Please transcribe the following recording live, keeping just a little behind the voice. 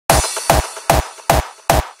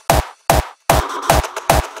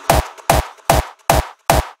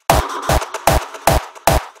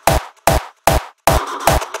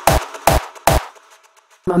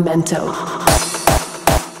Memento.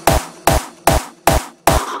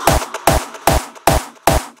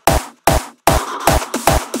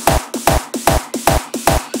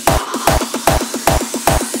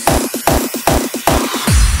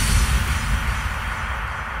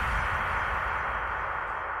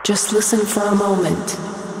 Just listen for a moment.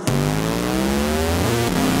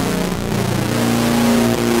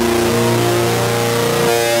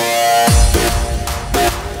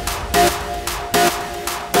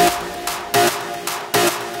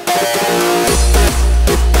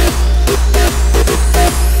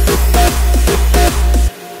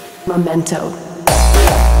 Memento.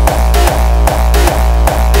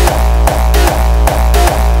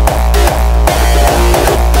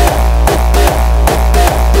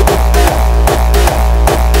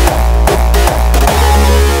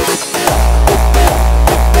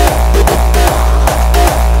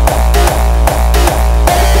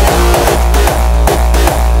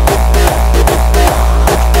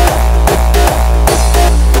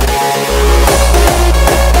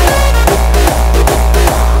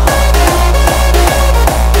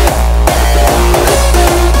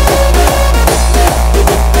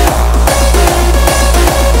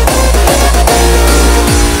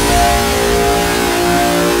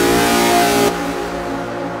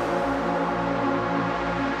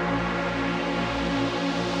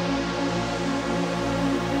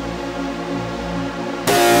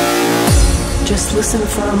 Just listen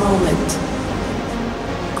for a moment.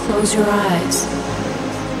 Close your eyes.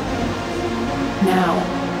 Now,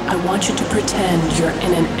 I want you to pretend you're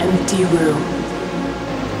in an empty room.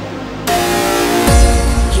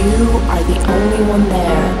 You are the only one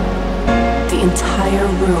there. The entire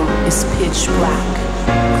room is pitch black.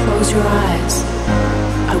 Close your eyes.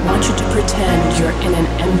 I want you to pretend you're in an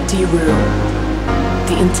empty room.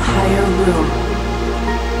 The entire room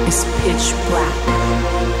is pitch black.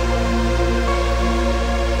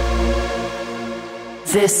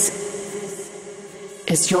 This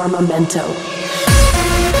is your memento.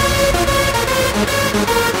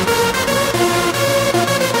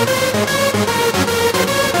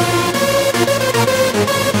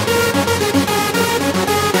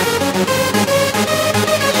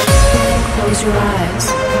 Close your eyes.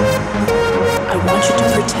 I want you to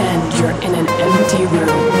pretend you're in an empty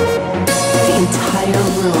room. The entire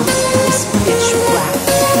room is pitch black.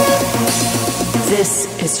 This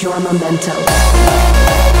is your memento.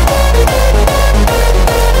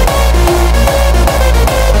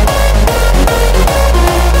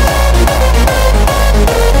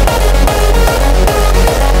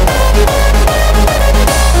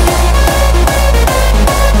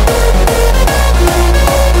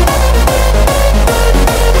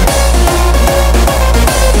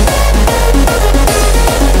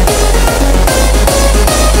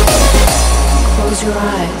 Close your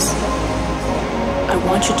eyes. I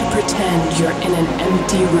want you to pretend you're in an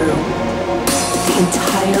empty room. The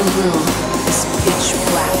entire room is pitch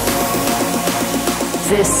black.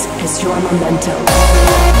 This is your memento.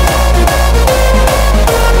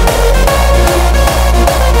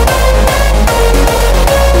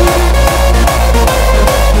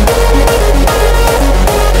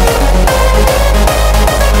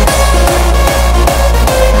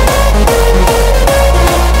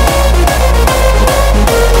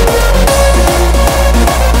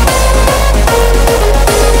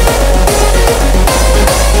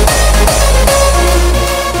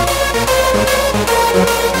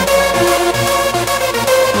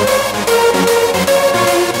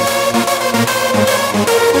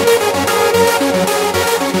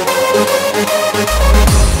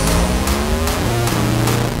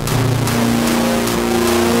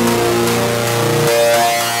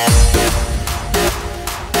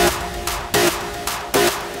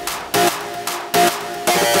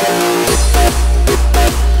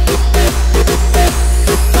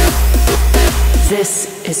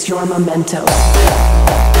 This is your memento.